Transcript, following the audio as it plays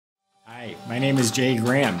My name is Jay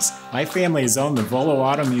Grams. My family has owned the Volo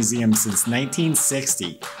Auto Museum since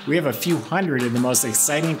 1960. We have a few hundred of the most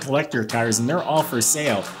exciting collector cars, and they're all for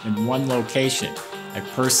sale in one location. I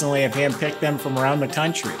personally have handpicked them from around the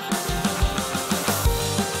country.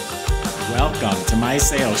 Welcome to my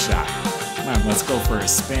sales shop. Come on, let's go for a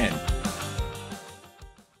spin.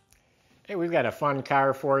 Hey, we've got a fun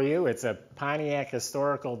car for you. It's a Pontiac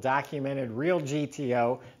Historical Documented Real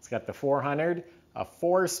GTO. It's got the 400, a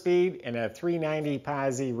 4-speed, and a 390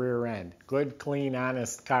 posi rear end. Good, clean,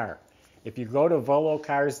 honest car. If you go to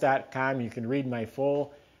volocars.com, you can read my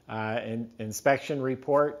full inspection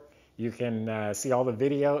report. You can see all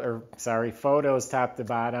the photos top to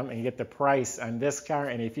bottom, and get the price on this car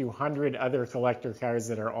and a few hundred other collector cars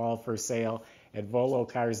that are all for sale at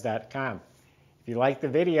volocars.com. If you like the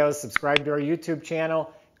videos, subscribe to our YouTube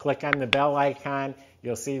channel, click on the bell icon.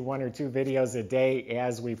 You'll see 1 or 2 videos a day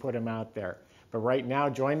as we put them out there. But right now,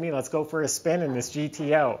 join me. Let's go for a spin in this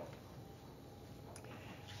GTO.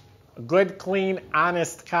 A good, clean,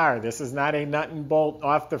 honest car. This is not a nut and bolt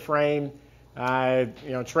off the frame,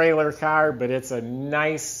 trailer car, but it's a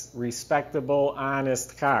nice, respectable,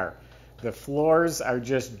 honest car. The floors are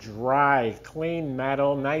just dry, clean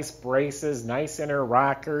metal, nice braces, nice inner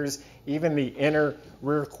rockers. Even the inner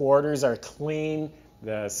rear quarters are clean.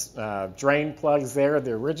 The drain plugs there,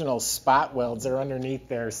 the original spot welds are underneath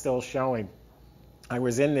there, still showing. I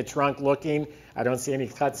was in the trunk looking. I don't see any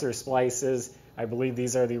cuts or splices. I believe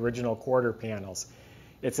these are the original quarter panels.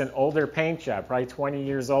 It's an older paint job, probably 20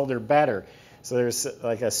 years old or better. So there's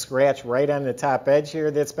like a scratch right on the top edge here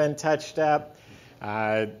that's been touched up.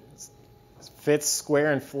 Fits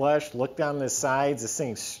square and flush. Look down the sides. This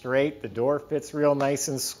thing's straight. The door fits real nice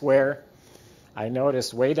and square. I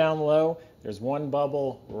noticed way down low, there's one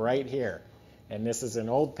bubble right here. And this is an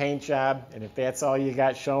old paint job, and if that's all you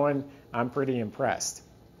got showing, I'm pretty impressed.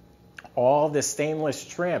 All the stainless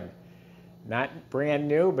trim, not brand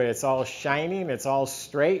new, but it's all shining, it's all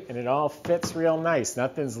straight, and it all fits real nice.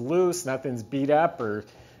 Nothing's loose, nothing's beat up or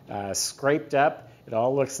scraped up. It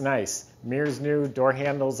all looks nice. Mirrors new, door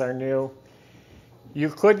handles are new. You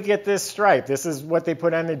could get this stripe. This is what they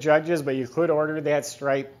put on the Judges, but you could order that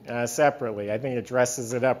stripe separately. I think it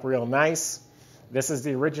dresses it up real nice. This is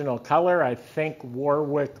the original color, I think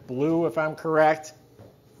Warwick blue if I'm correct.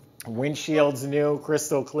 Windshield's new,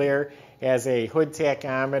 crystal clear, has a hood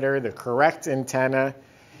tachometer, the correct antenna.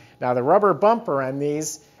 Now the rubber bumper on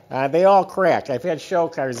these, they all crack. I've had show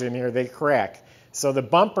cars in here, they crack. So the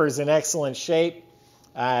bumper's in excellent shape.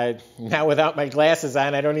 Now without my glasses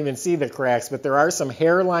on, I don't even see the cracks, but there are some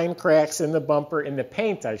hairline cracks in the bumper, in the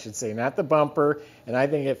paint I should say, not the bumper, and I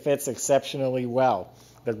think it fits exceptionally well.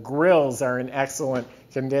 The grills are in excellent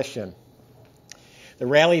condition. The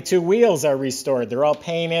Rally 2 wheels are restored. They're all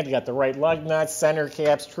painted, got the right lug nuts, center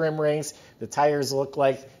caps, trim rings. The tires look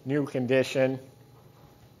like new condition.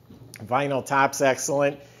 Vinyl top's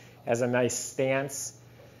excellent, has a nice stance.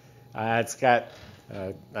 It's got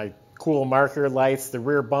cool marker lights. The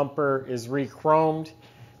rear bumper is rechromed.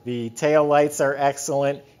 The tail lights are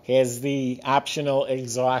excellent. Has the optional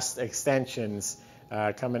exhaust extensions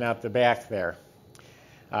coming out the back there.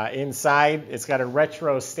 Inside, it's got a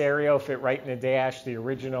retro stereo fit right in the dash. The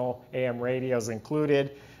original AM radio is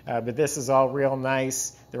included, but this is all real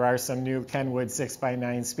nice. There are some new Kenwood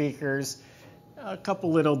 6x9 speakers. A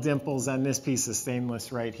couple little dimples on this piece of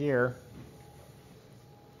stainless right here.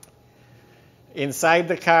 Inside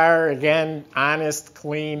the car, again, honest,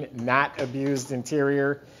 clean, not abused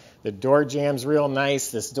interior. The door jamb's real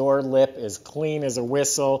nice. This door lip is clean as a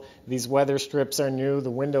whistle. These weather strips are new. The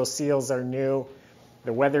window seals are new.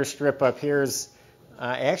 The weather strip up here is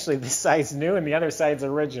actually this side's new and the other side's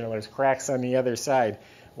original. There's cracks on the other side.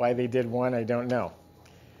 Why they did one, I don't know.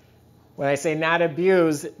 When I say not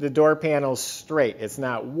abused, the door panel's straight. It's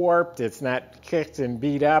not warped. It's not kicked and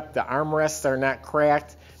beat up. The armrests are not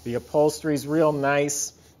cracked. The upholstery's real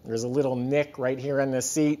nice. There's a little nick right here on the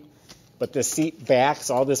seat, but the seat backs,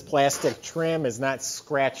 all this plastic trim is not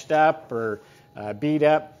scratched up or beat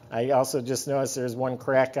up. I also just noticed there's one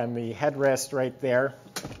crack on the headrest right there.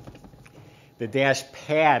 The dash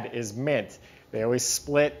pad is mint. They always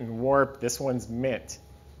split and warp. This one's mint.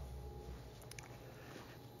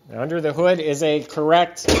 Now, under the hood is a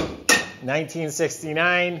correct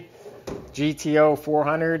 1969 GTO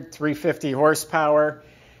 400, 350 horsepower.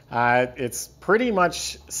 It's pretty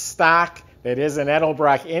much stock. It is an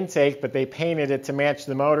Edelbrock intake, but they painted it to match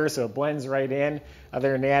the motor, so it blends right in.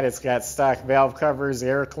 Other than that, it's got stock valve covers,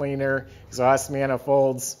 air cleaner, exhaust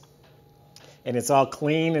manifolds, and it's all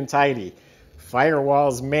clean and tidy.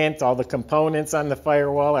 Firewall's mint. All the components on the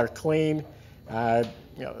firewall are clean.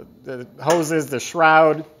 The hoses, the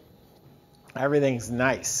shroud, Everything's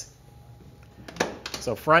nice.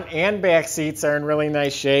 So front and back seats are in really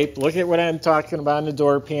nice shape. Look at what I'm talking about in the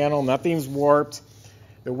door panel. Nothing's warped.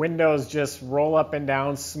 The windows just roll up and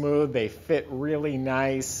down smooth. They fit really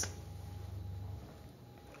nice.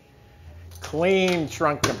 Clean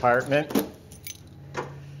trunk compartment.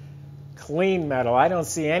 Clean metal. I don't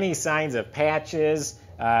see any signs of patches,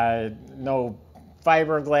 no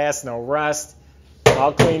fiberglass, no rust.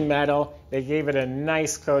 All clean metal. They gave it a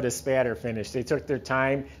nice coat of spatter finish. They took their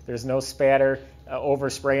time. There's no spatter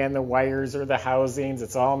overspray on the wires or the housings.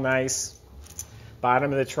 It's all nice.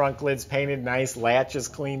 Bottom of the trunk lid's painted nice. Latch is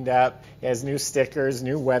cleaned up. It has new stickers,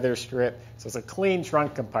 new weather strip. So it's a clean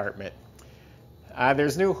trunk compartment.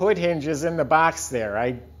 There's new hood hinges in the box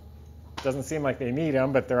there. Doesn't seem like they need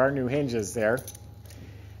them, but there are new hinges there.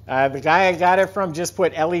 The guy I got it from just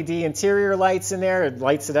put LED interior lights in there. It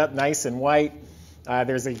lights it up nice and white.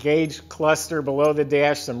 There's a gauge cluster below the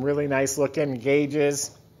dash, some really nice looking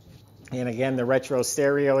gauges. And again, the retro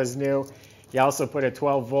stereo is new. You also put a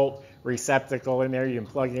 12-volt receptacle in there. You can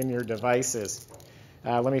plug in your devices.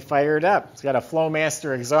 Let me fire it up. It's got a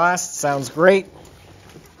Flowmaster exhaust. Sounds great.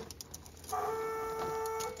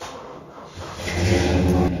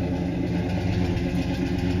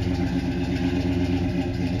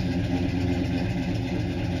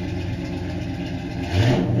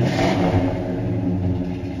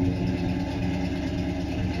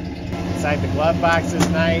 Inside the glove box is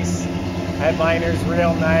nice. Headliner's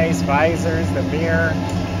real nice. Visors, the mirror.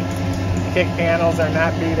 Kick panels are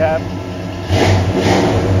not beat up.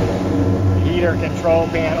 The heater control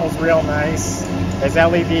panel's real nice. There's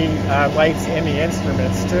LED lights in the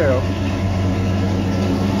instruments too.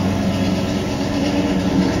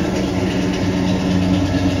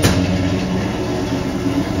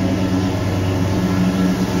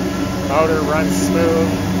 Motor runs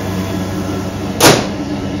smooth.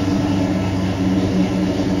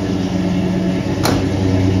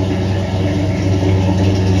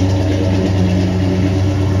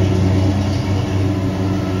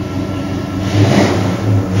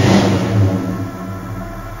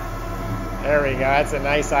 There we go, that's a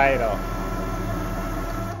nice idle.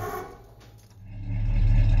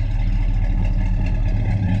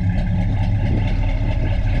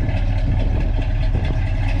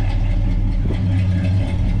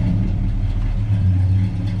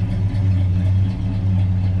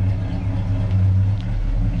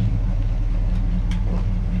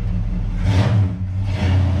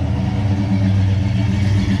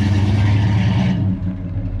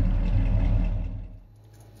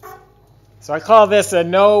 So I call this a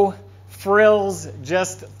no frills,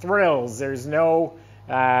 just thrills. There's no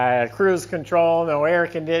cruise control, no air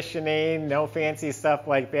conditioning, no fancy stuff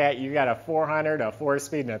like that. You got a 400, a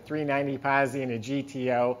 4-speed, and a 390 posi and a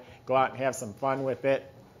GTO. Go out and have some fun with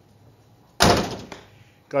it.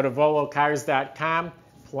 Go to volocars.com.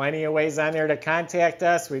 Plenty of ways on there to contact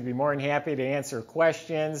us. We'd be more than happy to answer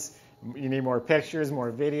questions. You need more pictures, more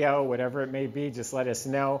video, whatever it may be, just let us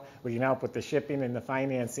know. We can help with the shipping and the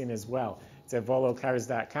financing as well. It's at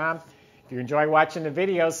volocars.com. If you enjoy watching the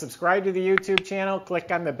videos, subscribe to the YouTube channel, click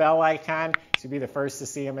on the bell icon to be the first to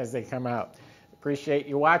see them as they come out. Appreciate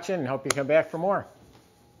you watching and hope you come back for more.